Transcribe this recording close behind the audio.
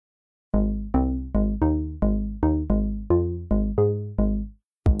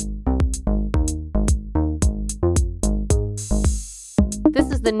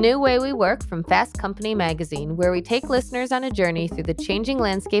the New Way We Work from Fast Company magazine, where we take listeners on a journey through the changing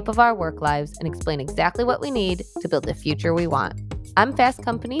landscape of our work lives and explain exactly what we need to build the future we want. I'm Fast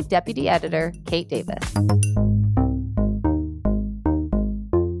Company Deputy Editor Kate Davis.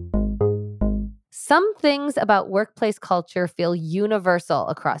 Some things about workplace culture feel universal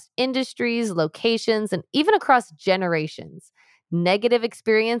across industries, locations, and even across generations. Negative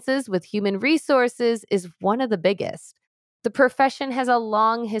experiences with human resources is one of the biggest. The profession has a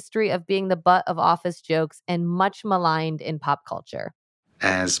long history of being the butt of office jokes and much maligned in pop culture.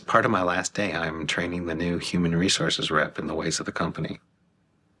 As part of my last day, I'm training the new human resources rep in the ways of the company.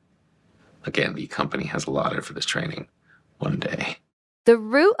 Again, the company has allotted for this training one day. The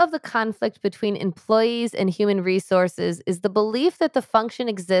root of the conflict between employees and human resources is the belief that the function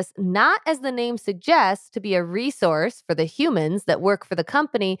exists not as the name suggests to be a resource for the humans that work for the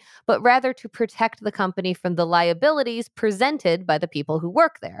company, but rather to protect the company from the liabilities presented by the people who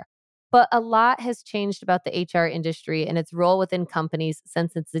work there. But a lot has changed about the HR industry and its role within companies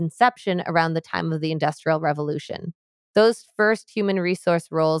since its inception around the time of the Industrial Revolution. Those first human resource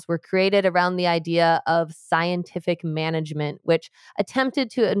roles were created around the idea of scientific management, which attempted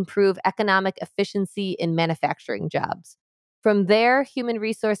to improve economic efficiency in manufacturing jobs. From there, human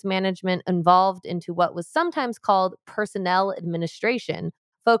resource management evolved into what was sometimes called personnel administration,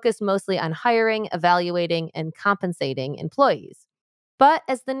 focused mostly on hiring, evaluating, and compensating employees. But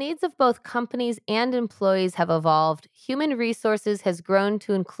as the needs of both companies and employees have evolved, human resources has grown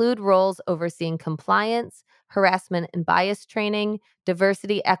to include roles overseeing compliance, harassment and bias training,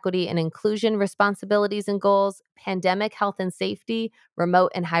 diversity, equity, and inclusion responsibilities and goals, pandemic health and safety, remote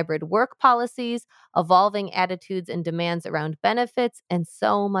and hybrid work policies, evolving attitudes and demands around benefits, and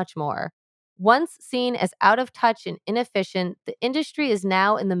so much more. Once seen as out of touch and inefficient, the industry is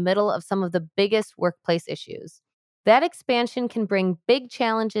now in the middle of some of the biggest workplace issues. That expansion can bring big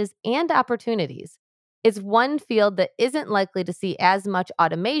challenges and opportunities. It's one field that isn't likely to see as much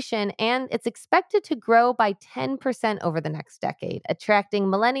automation, and it's expected to grow by 10% over the next decade, attracting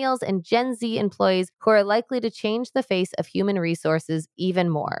millennials and Gen Z employees who are likely to change the face of human resources even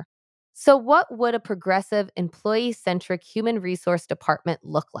more. So what would a progressive, employee-centric human resource department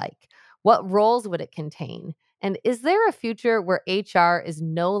look like? What roles would it contain? And is there a future where HR is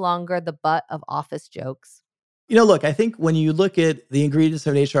no longer the butt of office jokes? Look, I think when you look at the ingredients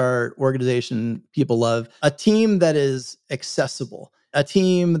of an HR organization people love, a team that is accessible, a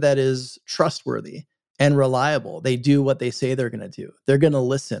team that is trustworthy and reliable. They do what they say they're going to do. They're going to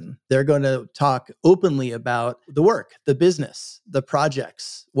listen. They're going to talk openly about the work, the business, the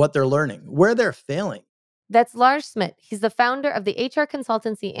projects, what they're learning, where they're failing. That's Lars Schmidt. He's the founder of the HR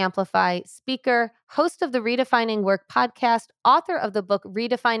consultancy Amplify, speaker, host of the Redefining Work podcast, author of the book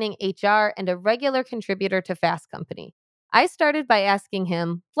Redefining HR, and a regular contributor to Fast Company. I started by asking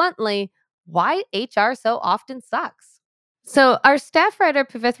him, bluntly, why HR so often sucks. So our staff writer,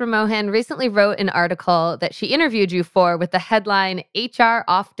 Pavithra Mohan, recently wrote an article that she interviewed you for with the headline, HR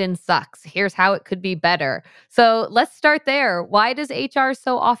often sucks. Here's how it could be better. So let's start there. Why does HR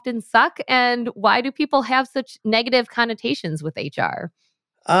so often suck? And why do people have such negative connotations with HR?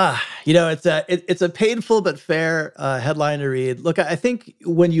 It's a painful but fair headline to read. Look, I think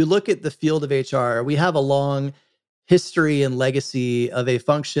when you look at the field of HR, we have a long history and legacy of a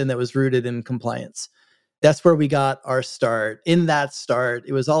function that was rooted in compliance. That's where we got our start. In that start,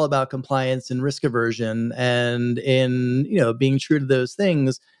 it was all about compliance and risk aversion. And in, being true to those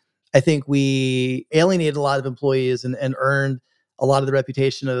things, I think we alienated a lot of employees and earned a lot of the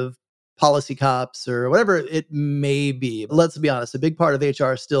reputation of policy cops or whatever it may be. But let's be honest, a big part of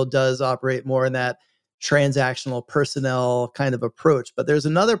HR still does operate more in that transactional personnel kind of approach. But there's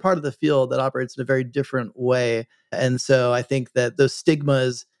another part of the field that operates in a very different way. And so I think that those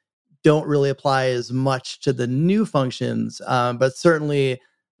stigmas don't really apply as much to the new functions, but certainly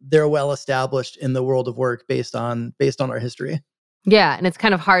they're well established in the world of work based on our history. Yeah, and it's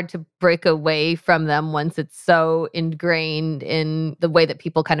kind of hard to break away from them once it's so ingrained in the way that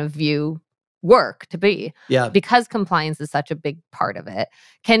people kind of view work to be. Yeah. Because compliance is such a big part of it.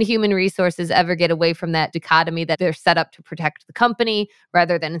 Can human resources ever get away from that dichotomy that they're set up to protect the company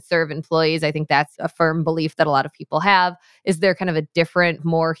rather than serve employees? I think that's a firm belief that a lot of people have. Is there kind of a different,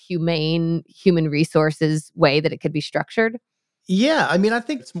 more humane human resources way that it could be structured? Yeah, I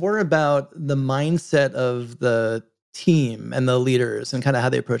think it's more about the mindset of the team and the leaders and kind of how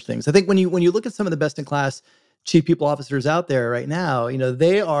they approach things. I think when you look at some of the best in class chief people officers out there right now,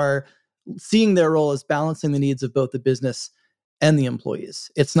 they are seeing their role as balancing the needs of both the business and the employees.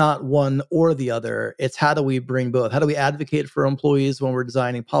 It's not one or the other. It's how do we bring both? How do we advocate for employees when we're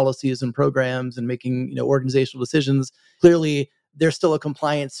designing policies and programs and making, organizational decisions? Clearly, there's still a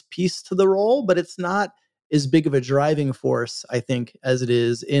compliance piece to the role, but it's not as big of a driving force, I think, as it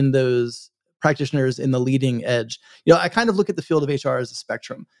is in those practitioners in the leading edge. I kind of look at the field of HR as a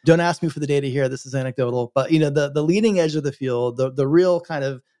spectrum. Don't ask me for the data here. This is anecdotal, but the leading edge of the field, the real kind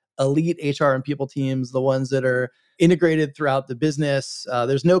of elite HR and people teams, the ones that are integrated throughout the business.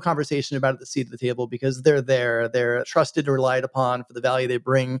 There's no conversation about it at the seat of the table because they're there. They're trusted and relied upon for the value they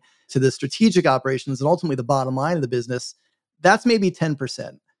bring to the strategic operations and ultimately the bottom line of the business. That's maybe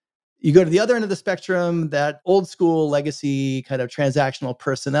 10%. You go to the other end of the spectrum, that old school legacy kind of transactional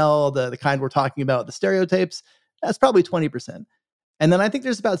personnel, the kind we're talking about, the stereotypes, that's probably 20%. And then I think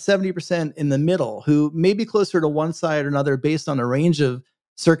there's about 70% in the middle who may be closer to one side or another based on a range of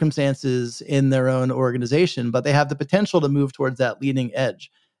circumstances in their own organization, but they have the potential to move towards that leading edge.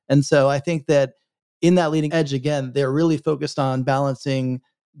 And so I think that in that leading edge, again, they're really focused on balancing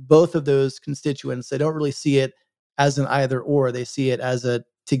both of those constituents. They don't really see it as an either or, they see it as a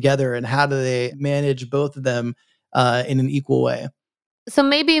together, and how do they manage both of them in an equal way. So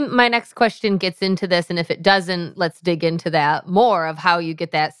maybe my next question gets into this, and if it doesn't, let's dig into that more of how you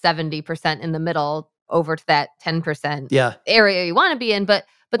get that 70% in the middle over to that 10% area you want to be in. But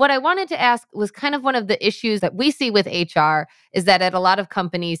what I wanted to ask was kind of one of the issues that we see with HR is that at a lot of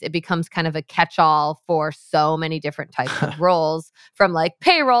companies, it becomes kind of a catch-all for so many different types of roles, from like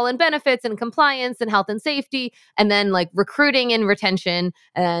payroll and benefits and compliance and health and safety, and then like recruiting and retention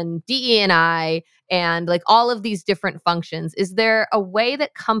and DE&I and like all of these different functions. Is there a way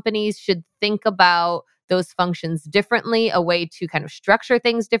that companies should think about those functions differently, a way to kind of structure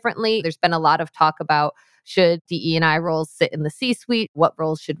things differently? There's been a lot of talk about, should DE&I roles sit in the C-suite? What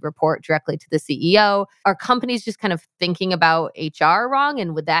roles should report directly to the CEO? Are companies just kind of thinking about HR wrong?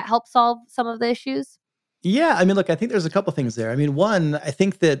 And would that help solve some of the issues? Yeah, I mean, look, I think there's a couple things there. I mean, one, I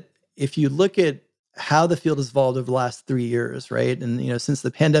think that if you look at how the field has evolved over the last 3 years, right? And, since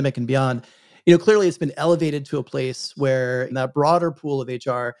the pandemic and beyond, clearly it's been elevated to a place where in that broader pool of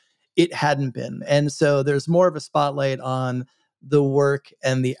HR, it hadn't been. And so there's more of a spotlight on the work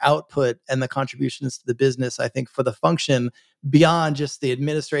and the output and the contributions to the business, I think, for the function beyond just the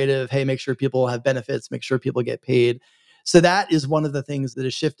administrative, hey, make sure people have benefits, make sure people get paid. So that is one of the things that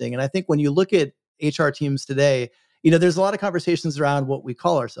is shifting. And I think when you look at HR teams today, there's a lot of conversations around what we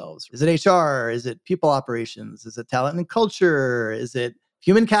call ourselves. Is it HR? Is it people operations? Is it talent and culture? Is it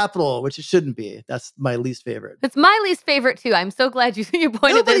human capital, which it shouldn't be? That's my least favorite. It's my least favorite too. I'm so glad you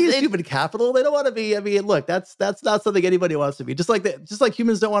pointed Nobody this. is human capital. They don't want to be. I mean, look, that's not something anybody wants to be. Just like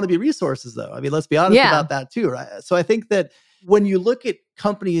humans don't want to be resources, though. I mean, let's be honest about that too, right? So I think that when you look at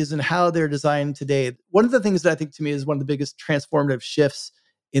companies and how they're designed today, one of the things that I think to me is one of the biggest transformative shifts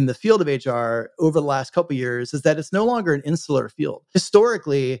in the field of HR over the last couple of years is that it's no longer an insular field.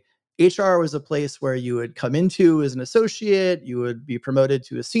 Historically, HR was a place where you would come into as an associate, you would be promoted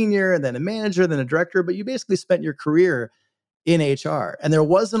to a senior, and then a manager, then a director, but you basically spent your career in HR. And there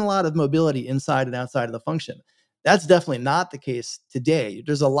wasn't a lot of mobility inside and outside of the function. That's definitely not the case today.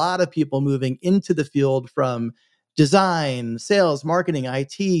 There's a lot of people moving into the field from design, sales, marketing,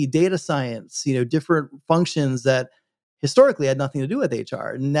 IT, data science, different functions that historically had nothing to do with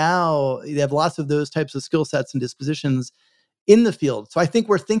HR. Now they have lots of those types of skill sets and dispositions in the field. So I think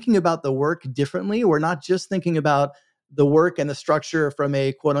we're thinking about the work differently. We're not just thinking about the work and the structure from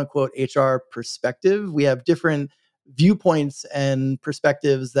a quote unquote HR perspective. We have different viewpoints and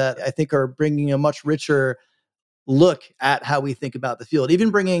perspectives that I think are bringing a much richer look at how we think about the field, even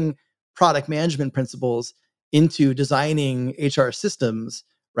bringing product management principles into designing HR systems,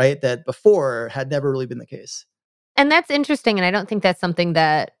 right? That before had never really been the case. And that's interesting. And I don't think that's something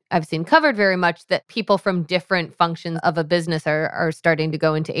that I've seen covered very much, that people from different functions of a business are starting to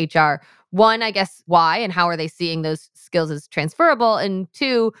go into HR. One, I guess, why and how are they seeing those skills as transferable? And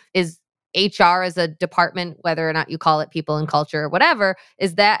two, is HR as a department, whether or not you call it people and culture or whatever,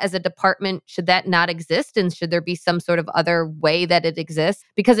 is that as a department, should that not exist? And should there be some sort of other way that it exists?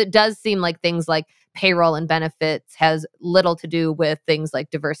 Because it does seem like things like payroll and benefits has little to do with things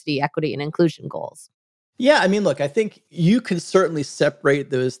like diversity, equity, and inclusion goals. Yeah, I mean, look, I think you can certainly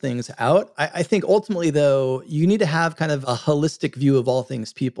separate those things out. I think ultimately, though, you need to have kind of a holistic view of all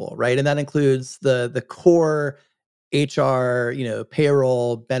things people, right? And that includes the core HR,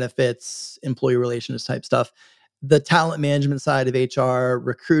 payroll, benefits, employee relations type stuff, the talent management side of HR,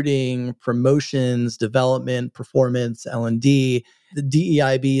 recruiting, promotions, development, performance, L&D. The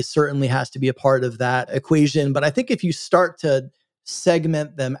DEIB certainly has to be a part of that equation. But I think if you start to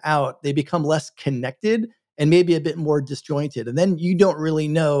segment them out, they become less connected and maybe a bit more disjointed. And then you don't really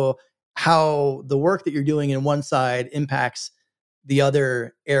know how the work that you're doing in one side impacts the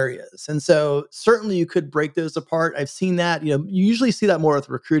other areas. And so certainly you could break those apart. I've seen that, you usually see that more with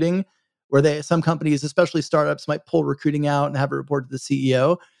recruiting, where some companies, especially startups, might pull recruiting out and have it report to the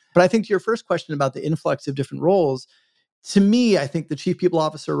CEO. But I think to your first question about the influx of different roles, to me, I think the chief people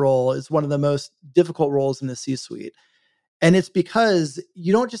officer role is one of the most difficult roles in the C-suite. And it's because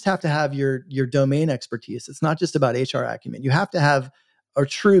you don't just have to have your domain expertise. It's not just about HR acumen. You have to have a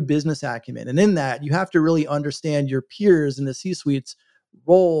true business acumen. And in that, you have to really understand your peers in the C-suite's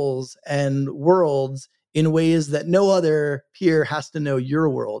roles and worlds in ways that no other peer has to know your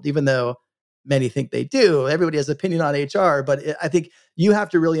world, even though many think they do. Everybody has opinion on HR, but I think you have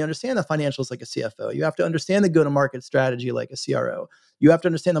to really understand the financials like a CFO. You have to understand the go-to-market strategy like a CRO. You have to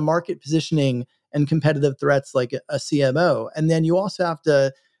understand the market positioning and competitive threats like a CMO. And then you also have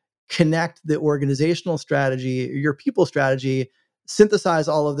to connect the organizational strategy, your people strategy, synthesize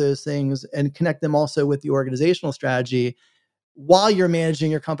all of those things and connect them also with the organizational strategy while you're managing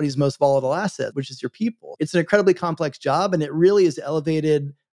your company's most volatile asset, which is your people. It's an incredibly complex job, and it really has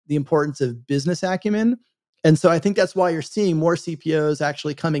elevated the importance of business acumen. And so I think that's why you're seeing more CPOs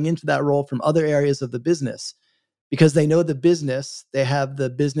actually coming into that role from other areas of the business, because they know the business, they have the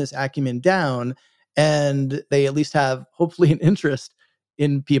business acumen down, and they at least have hopefully an interest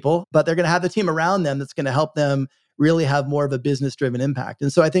in people, but they're going to have the team around them that's going to help them really have more of a business driven impact.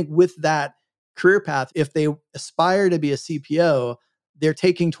 And so I think with that career path, if they aspire to be a CPO, they're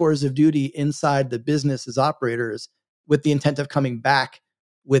taking tours of duty inside the business as operators with the intent of coming back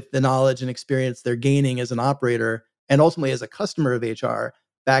with the knowledge and experience they're gaining as an operator and ultimately as a customer of HR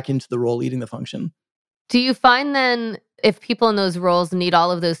back into the role leading the function. Do you find then if people in those roles need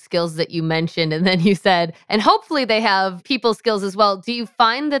all of those skills that you mentioned, and then you said, and hopefully they have people skills as well, do you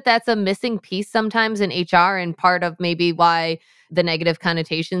find that that's a missing piece sometimes in HR, and part of maybe why the negative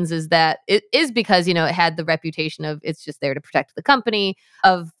connotations is that it is because, it had the reputation of it's just there to protect the company,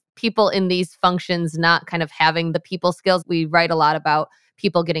 of people in these functions not kind of having the people skills? We write a lot about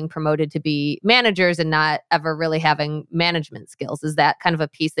people getting promoted to be managers and not ever really having management skills. Is that kind of a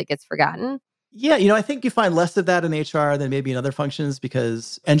piece that gets forgotten? Yeah, I think you find less of that in HR than maybe in other functions,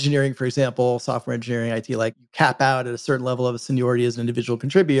 because engineering, for example, software engineering, IT, like you cap out at a certain level of seniority as an individual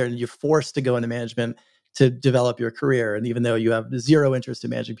contributor, and you're forced to go into management to develop your career. And even though you have zero interest in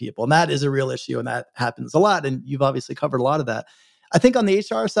managing people, and that is a real issue, and that happens a lot. And you've obviously covered a lot of that. I think on the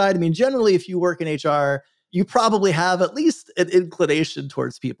HR side, generally, if you work in HR, you probably have at least an inclination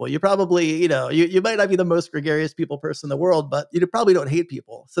towards people. You probably, you might not be the most gregarious people person in the world, but you probably don't hate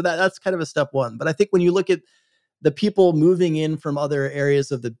people. So that's kind of a step one. But I think when you look at the people moving in from other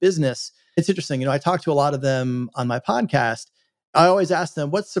areas of the business, it's interesting. I talk to a lot of them on my podcast. I always ask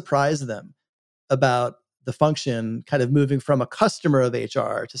them what surprised them about the function, kind of moving from a customer of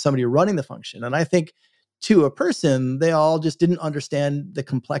HR to somebody running the function. And I think to a person, they all just didn't understand the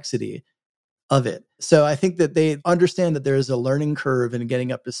complexity of it. So I think that they understand that there is a learning curve in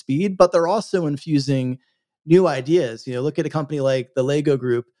getting up to speed, but they're also infusing new ideas. Look at a company like the Lego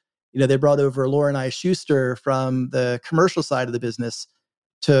Group. They brought over Lorelei Schuster from the commercial side of the business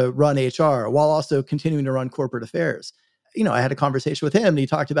to run HR while also continuing to run corporate affairs. I had a conversation with him, and he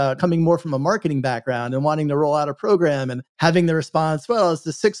talked about coming more from a marketing background and wanting to roll out a program and having the response, well, it's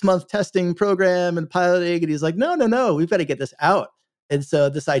the 6-month testing program and piloting. And he's like, no, we've got to get this out. And so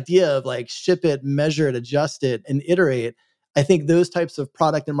this idea of like ship it, measure it, adjust it, and iterate, I think those types of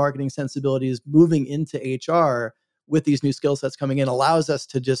product and marketing sensibilities moving into HR with these new skill sets coming in allows us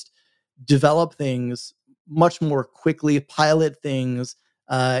to just develop things much more quickly, pilot things.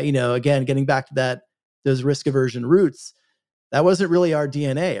 Again, getting back to those risk aversion roots, that wasn't really our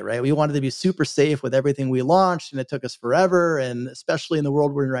DNA, right? We wanted to be super safe with everything we launched, and it took us forever. And especially in the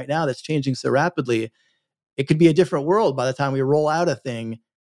world we're in right now that's changing so rapidly, it could be a different world by the time we roll out a thing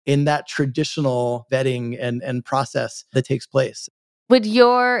in that traditional vetting and process that takes place. Would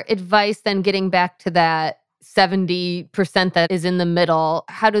your advice then, getting back to that 70% that is in the middle,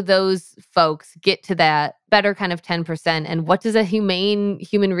 how do those folks get to that better kind of 10%? And what does a humane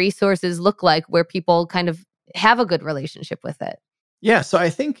human resources look like where people kind of have a good relationship with it? Yeah. So I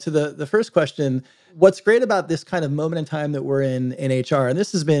think to the first question, what's great about this kind of moment in time that we're in HR, and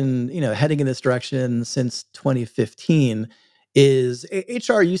this has been, heading in this direction since 2015, is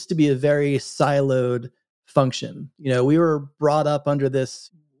HR used to be a very siloed function. We were brought up under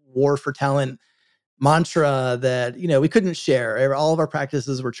this war for talent mantra that, we couldn't share. All of our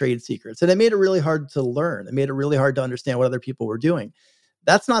practices were trade secrets. And it made it really hard to learn. It made it really hard to understand what other people were doing.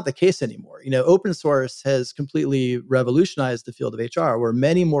 That's not the case anymore. Open source has completely revolutionized the field of HR, where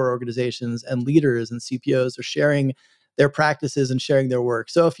many more organizations and leaders and CPOs are sharing their practices and sharing their work.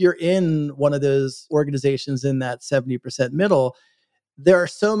 So if you're in one of those organizations in that 70% middle, there are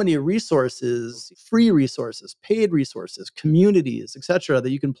so many resources, free resources, paid resources, communities, et cetera,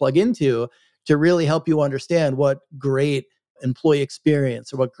 that you can plug into to really help you understand what great employee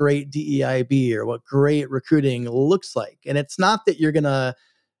experience or what great DEIB or what great recruiting looks like. And it's not that you're going to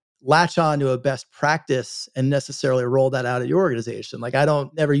latch on to a best practice and necessarily roll that out at your organization. Like, I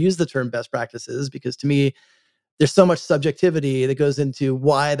don't ever use the term best practices because to me, there's so much subjectivity that goes into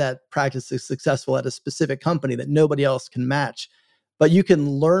why that practice is successful at a specific company that nobody else can match. But you can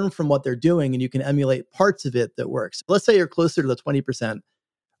learn from what they're doing and you can emulate parts of it that works. Let's say you're closer to the 20%,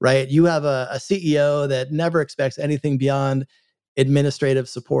 right? You have a CEO that never expects anything beyond administrative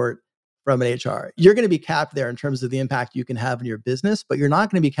support from an HR. You're going to be capped there in terms of the impact you can have in your business, but you're not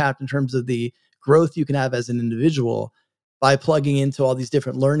going to be capped in terms of the growth you can have as an individual by plugging into all these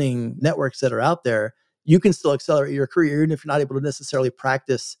different learning networks that are out there. You can still accelerate your career, even if you're not able to necessarily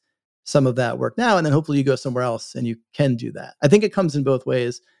practice some of that work now. And then hopefully you go somewhere else and you can do that. I think it comes in both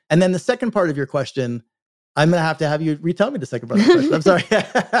ways. And then the second part of your question, I'm going to have you retell me the second part of the question. I'm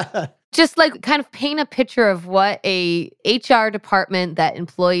sorry. Just like kind of paint a picture of what a HR department that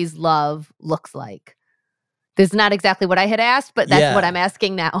employees love looks like. This is not exactly what I had asked, but that's what I'm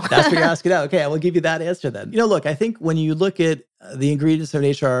asking now. That's what you're asking now. Okay, I will give you that answer then. Look, I think when you look at the ingredients of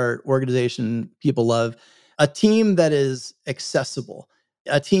an HR organization people love, a team that is accessible,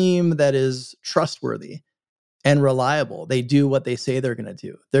 a team that is trustworthy and reliable. They do what they say they're going to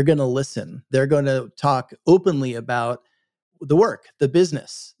do. They're going to listen. They're going to talk openly about the work, the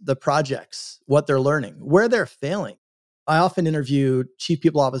business, the projects, what they're learning, where they're failing. I often interview chief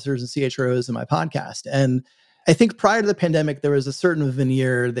people officers and CHROs in my podcast. And I think prior to the pandemic, there was a certain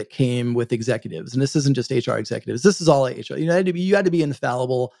veneer that came with executives. And this isn't just HR executives. This is all HR. You had to be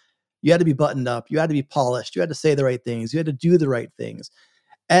infallible. You had to be buttoned up. You had to be polished. You had to say the right things. You had to do the right things.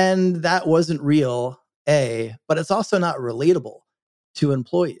 And that wasn't real, but it's also not relatable to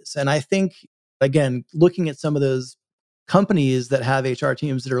employees. And I think, again, looking at some of those companies that have HR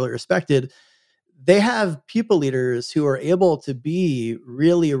teams that are really respected, they have people leaders who are able to be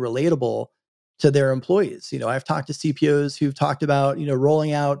really relatable to their employees. I've talked to CPOs who've talked about,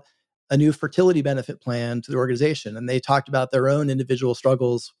 rolling out a new fertility benefit plan to the organization, and they talked about their own individual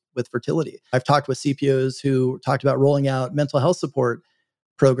struggles with fertility. I've talked with CPOs who talked about rolling out mental health support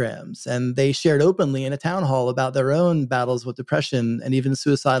programs, and they shared openly in a town hall about their own battles with depression and even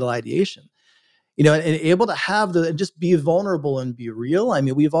suicidal ideation. And able to have and just be vulnerable and be real. I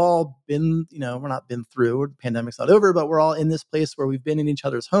mean, we've all been, we're not been through, the pandemic's not over, but we're all in this place where we've been in each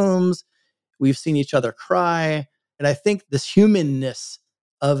other's homes. We've seen each other cry. And I think this humanness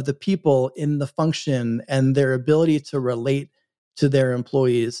of the people in the function and their ability to relate to their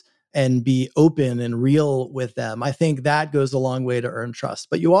employees and be open and real with them, I think that goes a long way to earn trust.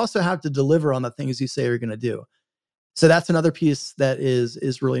 But you also have to deliver on the things you say you're going to do. So that's another piece that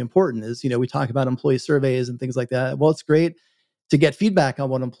is really important is, we talk about employee surveys and things like that. Well, it's great to get feedback on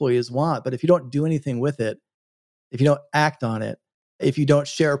what employees want, but if you don't do anything with it, if you don't act on it, if you don't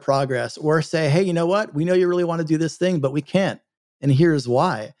share progress or say, hey, you know what? We know you really want to do this thing, but we can't. And here's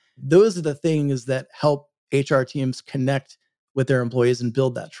why. Those are the things that help HR teams connect with their employees and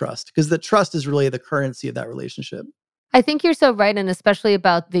build that trust, because the trust is really the currency of that relationship. I think you're so right, and especially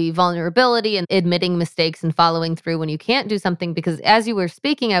about the vulnerability and admitting mistakes and following through when you can't do something, because as you were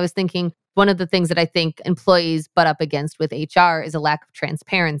speaking, I was thinking one of the things that I think employees butt up against with HR is a lack of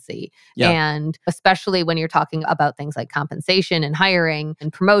transparency. Yeah. And especially when you're talking about things like compensation and hiring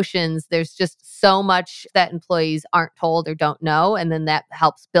and promotions, there's just so much that employees aren't told or don't know. And then that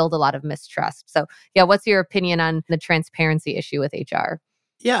helps build a lot of mistrust. So yeah, what's your opinion on the transparency issue with HR?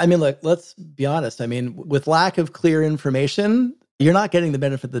 Yeah, I mean, look, let's be honest. I mean, with lack of clear information, you're not getting the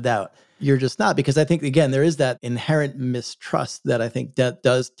benefit of the doubt. You're just not, because I think, again, there is that inherent mistrust that I think that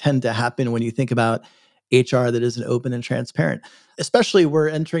does tend to happen when you think about HR that isn't open and transparent. Especially we're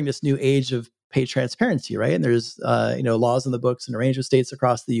entering this new age of pay transparency, right? And there's laws in the books in a range of states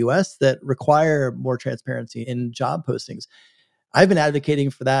across the US that require more transparency in job postings. I've been advocating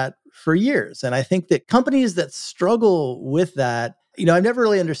for that for years. And I think that companies that struggle with that, I've never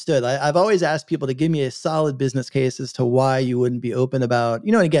really understood. I've always asked people to give me a solid business case as to why you wouldn't be open about,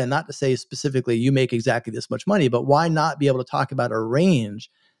 and again, not to say specifically you make exactly this much money, but why not be able to talk about a range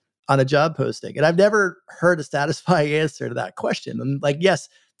on a job posting? And I've never heard a satisfying answer to that question. And yes,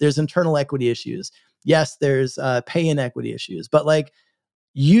 there's internal equity issues. Yes, there's pay inequity issues, but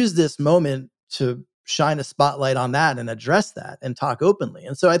use this moment to shine a spotlight on that and address that and talk openly.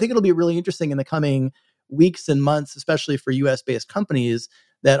 And so I think it'll be really interesting in the coming weeks and months, especially for US-based companies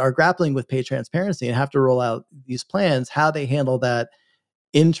that are grappling with pay transparency and have to roll out these plans, how they handle that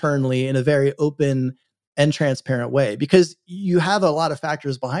internally in a very open and transparent way, because you have a lot of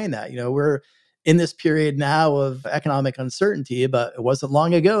factors behind that. We're in this period now of economic uncertainty, but it wasn't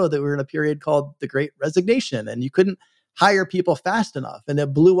long ago that we were in a period called the Great Resignation, and you couldn't hire people fast enough. And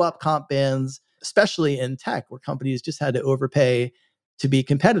it blew up comp bands, especially in tech, where companies just had to overpay to be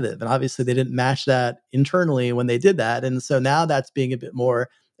competitive. And obviously, they didn't match that internally when they did that. And so now that's being a bit more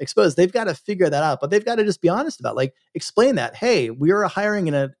exposed. They've got to figure that out, but they've got to just be honest about, like, explain that, hey, we are hiring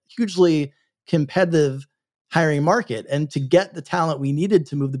in a hugely competitive hiring market. And to get the talent we needed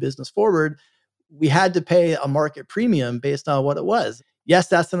to move the business forward, we had to pay a market premium based on what it was. Yes,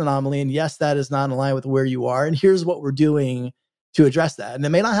 that's an anomaly. And yes, that is not in line with where you are. And here's what we're doing to address that. And it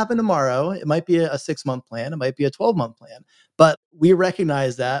may not happen tomorrow. It might be a 6-month plan. It might be a 12-month plan. But we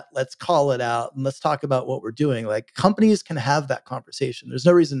recognize that. Let's call it out and let's talk about what we're doing. Like, companies can have that conversation. There's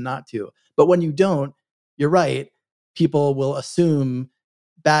no reason not to. But when you don't, you're right. People will assume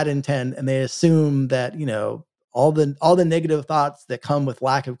bad intent, and they assume that, all the negative thoughts that come with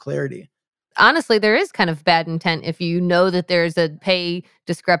lack of clarity. Honestly, there is kind of bad intent if you know that there's a pay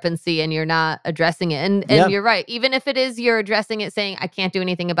discrepancy and you're not addressing it. And you're right. Even if it is you're addressing it, saying, I can't do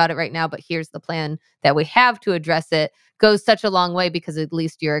anything about it right now, but here's the plan that we have to address it, goes such a long way, because at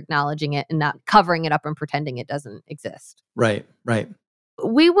least you're acknowledging it and not covering it up and pretending it doesn't exist. Right.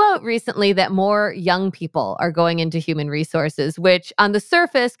 We wrote recently that more young people are going into human resources, which on the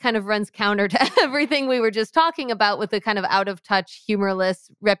surface kind of runs counter to everything we were just talking about, with the kind of out of touch, humorless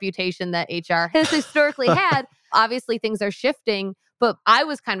reputation that HR has historically had. Obviously, things are shifting, but I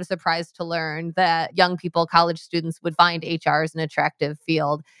was kind of surprised to learn that young people, college students, would find HR as an attractive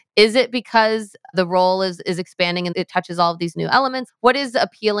field. Is it because the role is expanding and it touches all of these new elements? What is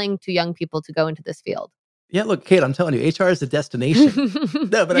appealing to young people to go into this field? Yeah, look, Kate, I'm telling you, HR is a destination.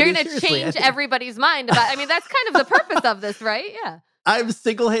 No, but you're going to change everybody's mind about. I mean, that's kind of the purpose of this, right? Yeah. I'm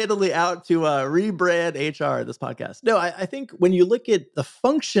single-handedly out to rebrand HR, this podcast. No, I think when you look at the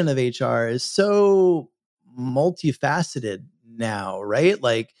function of HR is so multifaceted now, right?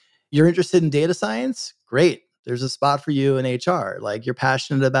 Like, you're interested in data science? Great. There's a spot for you in HR. Like, you're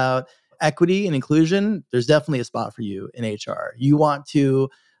passionate about equity and inclusion? There's definitely a spot for you in HR. You want to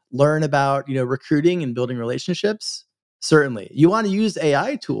learn about, recruiting and building relationships? Certainly. You want to use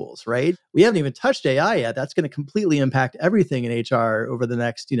AI tools, right? We haven't even touched AI yet. That's going to completely impact everything in HR over the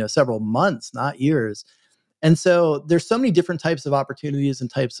next, several months, not years. And so there's so many different types of opportunities and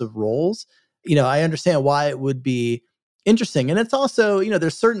types of roles. I understand why it would be interesting. And it's also,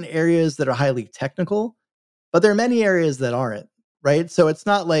 there's certain areas that are highly technical, but there are many areas that aren't, right? So it's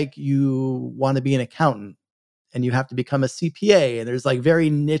not like you want to be an accountant and you have to become a CPA, and there's like very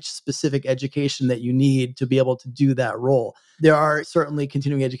niche specific education that you need to be able to do that role. There are certainly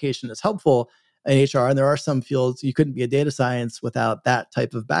continuing education that's helpful in HR, and there are some fields you couldn't be a data science without that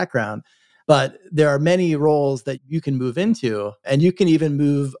type of background. But there are many roles that you can move into, and you can even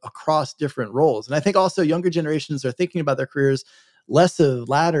move across different roles. And I think also younger generations are thinking about their careers less of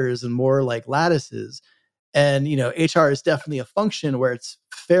ladders and more like lattices. And, HR is definitely a function where it's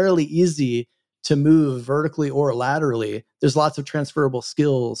fairly easy to move vertically or laterally. There's lots of transferable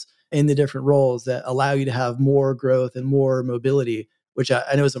skills in the different roles that allow you to have more growth and more mobility, which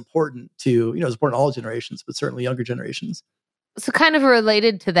I know is important to, it's important to all generations, but certainly younger generations. So kind of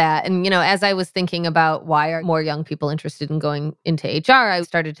related to that, and as I was thinking about why are more young people interested in going into HR, I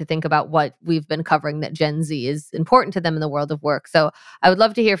started to think about what we've been covering, that Gen Z is important to them in the world of work. So I would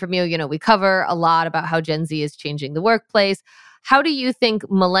love to hear from you. We cover a lot about how Gen Z is changing the workplace. How do you think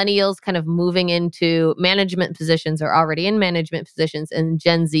millennials kind of moving into management positions or already in management positions, and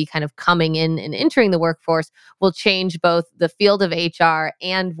Gen Z kind of coming in and entering the workforce will change both the field of HR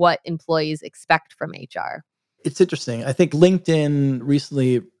and what employees expect from HR? It's interesting. I think LinkedIn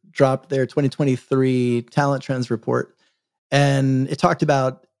recently dropped their 2023 talent trends report, and it talked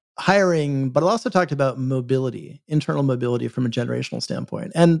about hiring, but it also talked about mobility, internal mobility from a generational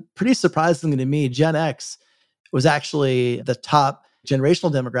standpoint. And pretty surprisingly to me, Gen X was actually the top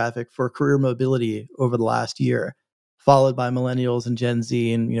generational demographic for career mobility over the last year, followed by millennials and Gen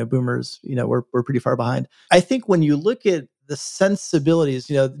Z, and boomers. We're pretty far behind. I think when you look at the sensibilities,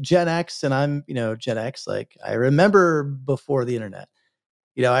 Gen X, and I'm Gen X, like, I remember before the internet.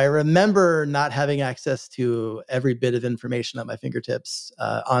 I remember not having access to every bit of information at my fingertips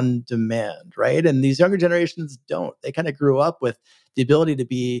on demand, right? And these younger generations don't. They kind of grew up with the ability to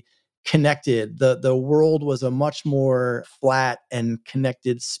be connected. The world was a much more flat and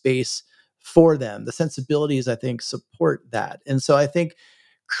connected space for them. The sensibilities, I think, support that. And so I think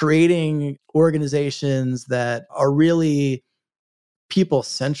creating organizations that are really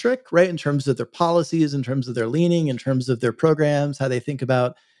people-centric, right? In terms of their policies, in terms of their leaning, in terms of their programs, how they think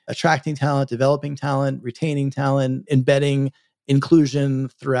about attracting talent, developing talent, retaining talent, embedding inclusion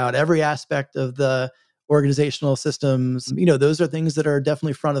throughout every aspect of the organizational systems. Those are things that are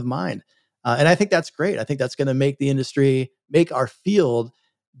definitely front of mind. And I think that's great. I think that's going to make the industry, make our field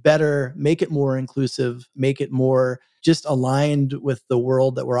better, make it more inclusive, make it more just aligned with the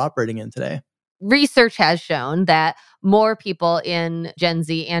world that we're operating in today. Research has shown that more people in Gen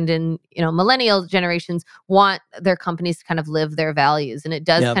Z and in millennial generations want their companies to kind of live their values, and it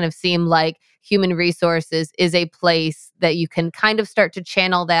does Yep. kind of seem like human resources is a place that you can kind of start to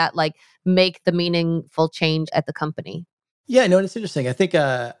channel that, like make the meaningful change at the company. Yeah, no, it's interesting. I think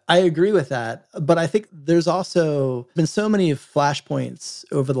I agree with that. But I think there's also been so many flashpoints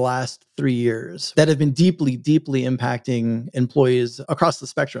over the last 3 years that have been deeply, deeply impacting employees across the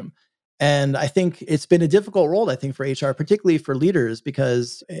spectrum. And I think it's been a difficult role, I think, for HR, particularly for leaders,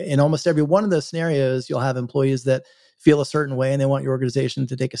 because in almost every one of those scenarios, you'll have employees that feel a certain way and they want your organization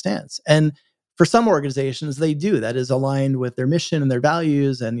to take a stance. And for some organizations, they do. That is aligned with their mission and their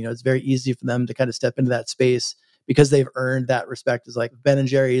values. And, it's very easy for them to kind of step into that space because they've earned that respect. Is like Ben and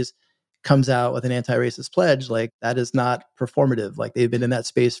Jerry's comes out with an anti-racist pledge, like that is not performative. Like they've been in that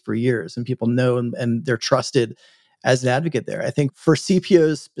space for years and people know and they're trusted as an advocate there. I think for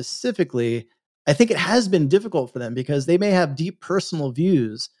CPOs specifically, I think it has been difficult for them because they may have deep personal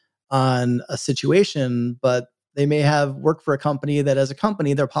views on a situation, but they may have worked for a company that as a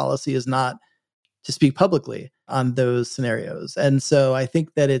company, their policy is not to speak publicly on those scenarios. And so I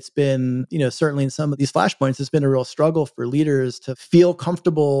think that it's been, certainly in some of these flashpoints, it's been a real struggle for leaders to feel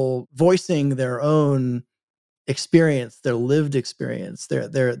comfortable voicing their own experience, their lived experience,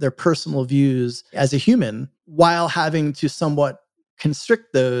 their personal views as a human, while having to somewhat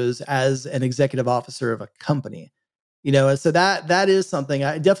constrict those as an executive officer of a company. And so that is something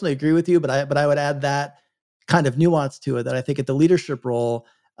I definitely agree with you, but I would add that kind of nuance to it, that I think at the leadership role,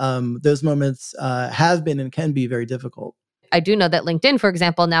 those moments have been and can be very difficult. I do know that LinkedIn, for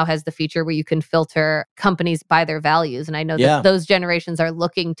example, now has the feature where you can filter companies by their values. And I know that those generations are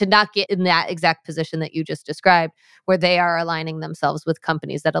looking to not get in that exact position that you just described, where they are aligning themselves with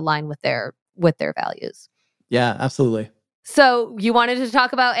companies that align with their values. Yeah, absolutely. So you wanted to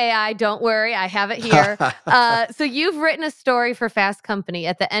talk about AI. Don't worry, I have it here. So you've written a story for Fast Company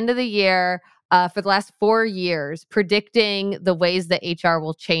at the end of the year for the last 4 years, predicting the ways that HR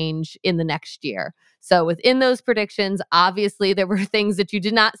will change in the next year. So within those predictions, obviously there were things that you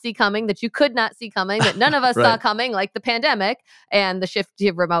did not see coming, that you could not see coming, that none of us saw coming, like the pandemic and the shift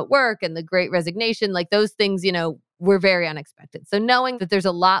to remote work and the Great Resignation. Like those things, were very unexpected. So knowing that there's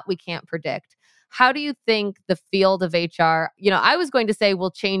a lot we can't predict, how do you think the field of HR, I was going to say will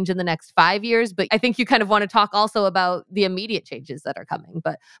change in the next 5 years, but I think you kind of want to talk also about the immediate changes that are coming.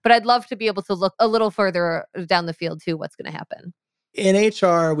 But I'd love to be able to look a little further down the field too, what's going to happen. In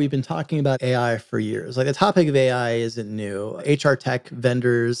HR, we've been talking about AI for years. Like the topic of AI isn't new. HR tech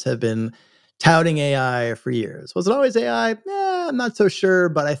vendors have been touting AI for years. Was it always AI? I'm not so sure.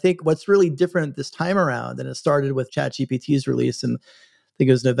 But I think what's really different this time around, and it started with ChatGPT's release in, I think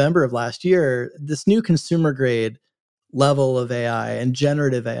it was November of last year, this new consumer grade level of AI and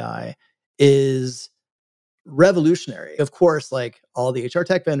generative AI is revolutionary. Of course, like all the HR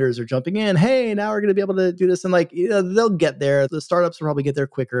tech vendors are jumping in. Hey, now we're going to be able to do this. And they'll get there. The startups will probably get there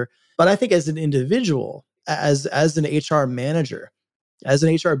quicker. But I think as an individual, as an HR manager, as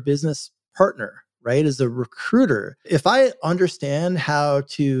an HR business partner, right, as a recruiter, if I understand how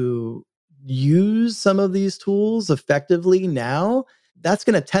to use some of these tools effectively now, that's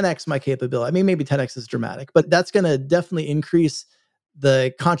going to 10x my capability. I mean, maybe 10x is dramatic, but that's going to definitely increase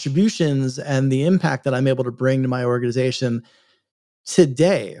the contributions and the impact that I'm able to bring to my organization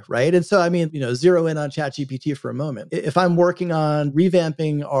today, right? And so, I mean, zero in on ChatGPT for a moment. If I'm working on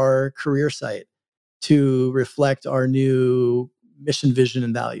revamping our career site to reflect our new mission, vision,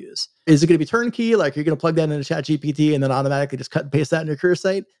 and values, is it going to be turnkey? Like you're going to plug that into ChatGPT and then automatically just cut and paste that in your career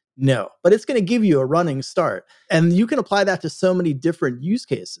site? No, but it's going to give you a running start. And you can apply that to so many different use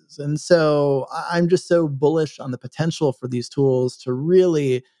cases. And so I'm just so bullish on the potential for these tools to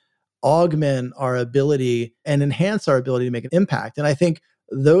really augment our ability and enhance our ability to make an impact. And I think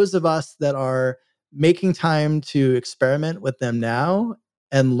those of us that are making time to experiment with them now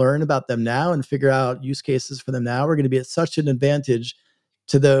and learn about them now and figure out use cases for them now, we're going to be at such an advantage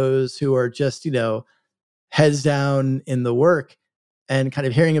to those who are just, heads down in the work and kind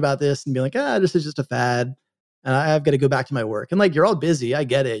of hearing about this and being like, this is just a fad. And I've got to go back to my work. And like, you're all busy. I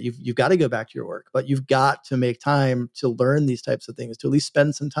get it. You've got to go back to your work, but you've got to make time to learn these types of things, to at least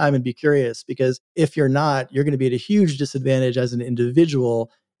spend some time and be curious. Because if you're not, you're going to be at a huge disadvantage as an individual.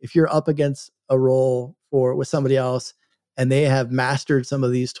 If you're up against a role with somebody else and they have mastered some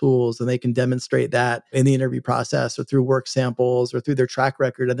of these tools and they can demonstrate that in the interview process or through work samples or through their track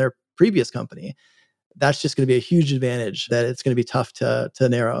record in their previous company, that's just going to be a huge advantage that it's going to be tough to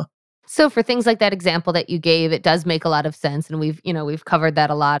narrow. So for things like that example that you gave, it does make a lot of sense, and we've covered that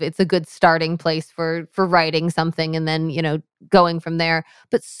a lot. It's a good starting place for writing something and then, going from there.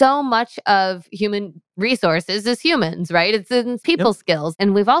 But so much of human resources is humans, right? It's in people Yep. skills.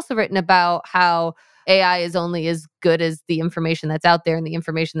 And we've also written about how AI is only as good as the information that's out there, and the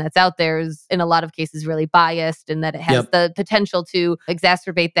information that's out there is in a lot of cases really biased, and that it has Yep. the potential to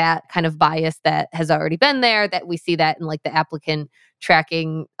exacerbate that kind of bias that has already been there, that we see that in like the applicant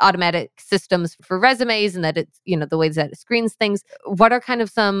tracking automatic systems for resumes, and that it's, the ways that it screens things. What are kind of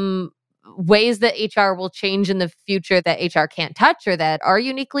some ways that HR will change in the future that HR can't touch or that are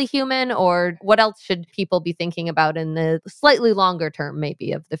uniquely human? Or what else should people be thinking about in the slightly longer term,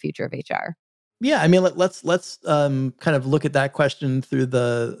 maybe, of the future of HR? Yeah, I mean, let's kind of look at that question through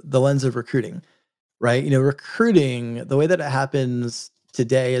the lens of recruiting, right? Recruiting, the way that it happens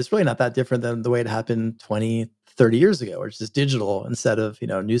today is really not that different than the way it happened 20, 30 years ago, which is digital instead of,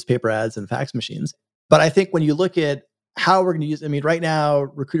 newspaper ads and fax machines. But I think when you look at how we're going to use, I mean, right now,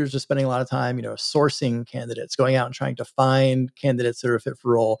 recruiters are spending a lot of time, sourcing candidates, going out and trying to find candidates that are fit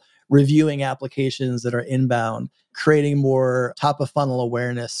for role, reviewing applications that are inbound, creating more top of funnel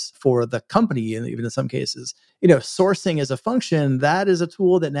awareness for the company, and even in some cases, sourcing as a function, that is a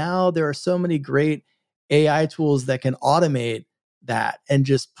tool that now there are so many great AI tools that can automate that and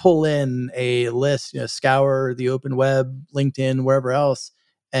just pull in a list, scour the open web, LinkedIn, wherever else,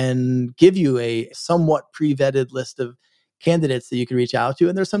 and give you a somewhat pre-vetted list of candidates that you can reach out to.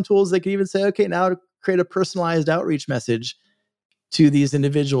 And there's some tools that can even say, okay, now to create a personalized outreach message to these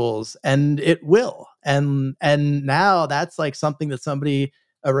individuals, and it will. And now that's like something that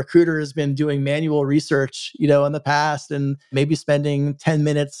a recruiter has been doing manual research, in the past, and maybe spending 10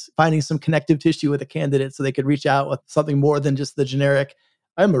 minutes finding some connective tissue with a candidate so they could reach out with something more than just the generic,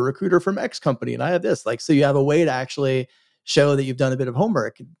 I'm a recruiter from X company and I have this. Like, so you have a way to actually show that you've done a bit of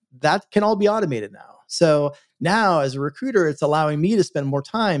homework. That can all be automated now. So now as a recruiter, it's allowing me to spend more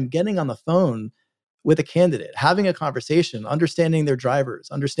time getting on the phone with a candidate, having a conversation, understanding their drivers,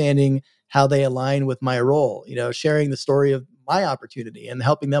 understanding how they align with my role, sharing the story of my opportunity and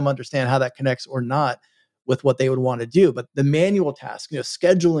helping them understand how that connects or not with what they would want to do. But the manual task,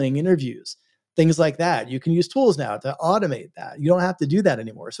 scheduling interviews, things like that, you can use tools now to automate that. You don't have to do that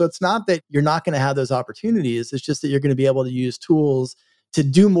anymore. So it's not that you're not going to have those opportunities. It's just that you're going to be able to use tools to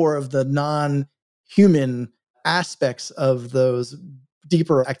do more of the non-human aspects of those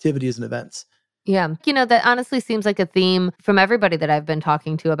deeper activities and events. Yeah. That honestly seems like a theme from everybody that I've been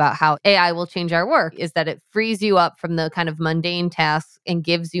talking to about how AI will change our work, is that it frees you up from the kind of mundane tasks and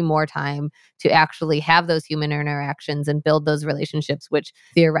gives you more time to actually have those human interactions and build those relationships, which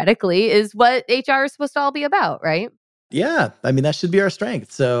theoretically is what HR is supposed to all be about, right? Yeah, I mean, that should be our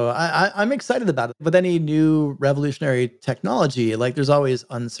strength. So I'm excited about it. With any new revolutionary technology, like there's always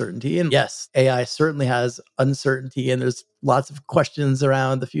uncertainty. And yes, AI certainly has uncertainty. And there's lots of questions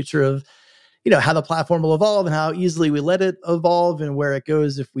around the future of how the platform will evolve and how easily we let it evolve and where it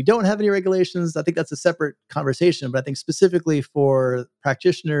goes if we don't have any regulations. I think that's a separate conversation. But I think specifically for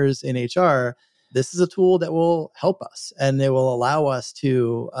practitioners in HR, this is a tool that will help us and it will allow us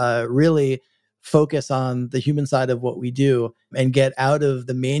to really focus on the human side of what we do and get out of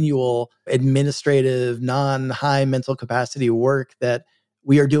the manual, administrative, non-high mental capacity work that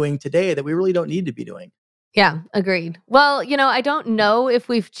we are doing today that we really don't need to be doing. Yeah, agreed. Well, I don't know if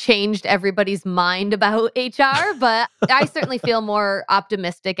we've changed everybody's mind about HR, but I certainly feel more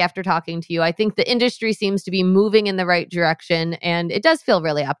optimistic after talking to you. I think the industry seems to be moving in the right direction, and it does feel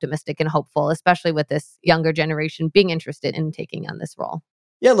really optimistic and hopeful, especially with this younger generation being interested in taking on this role.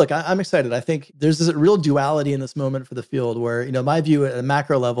 Yeah, look, I'm excited. I think there's this real duality in this moment for the field where, my view at a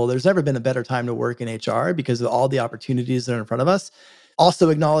macro level, there's never been a better time to work in HR because of all the opportunities that are in front of us. Also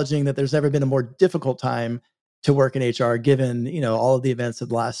acknowledging that there's never been a more difficult time to work in HR, given, all of the events of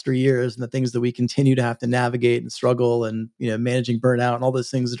the last 3 years and the things that we continue to have to navigate and struggle and, managing burnout and all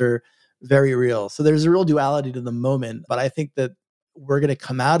those things that are very real. So there's a real duality to the moment. But I think that we're going to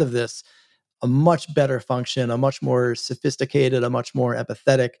come out of this a much better function, a much more sophisticated, a much more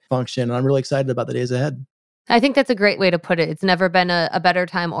empathetic function. And I'm really excited about the days ahead. I think that's a great way to put it. It's never been a better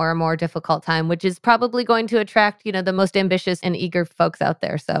time or a more difficult time, which is probably going to attract, the most ambitious and eager folks out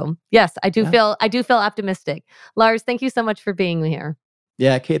there. So yes, Yeah. I do feel optimistic. Lars, thank you so much for being here.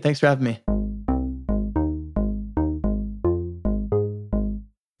 Yeah, Kate, thanks for having me.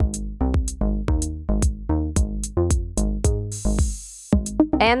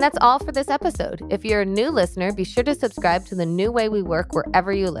 And that's all for this episode. If you're a new listener, be sure to subscribe to The New Way We Work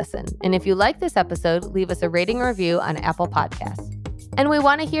wherever you listen. And if you like this episode, leave us a rating or review on Apple Podcasts. And we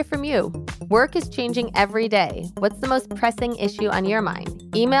want to hear from you. Work is changing every day. What's the most pressing issue on your mind?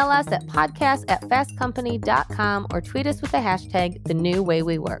 Email us at podcast@fastcompany.com or tweet us with the hashtag The New Way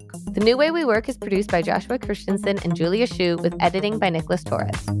We Work. The New Way We Work is produced by Joshua Christensen and Julia Shu with editing by Nicholas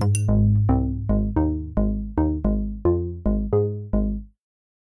Torres.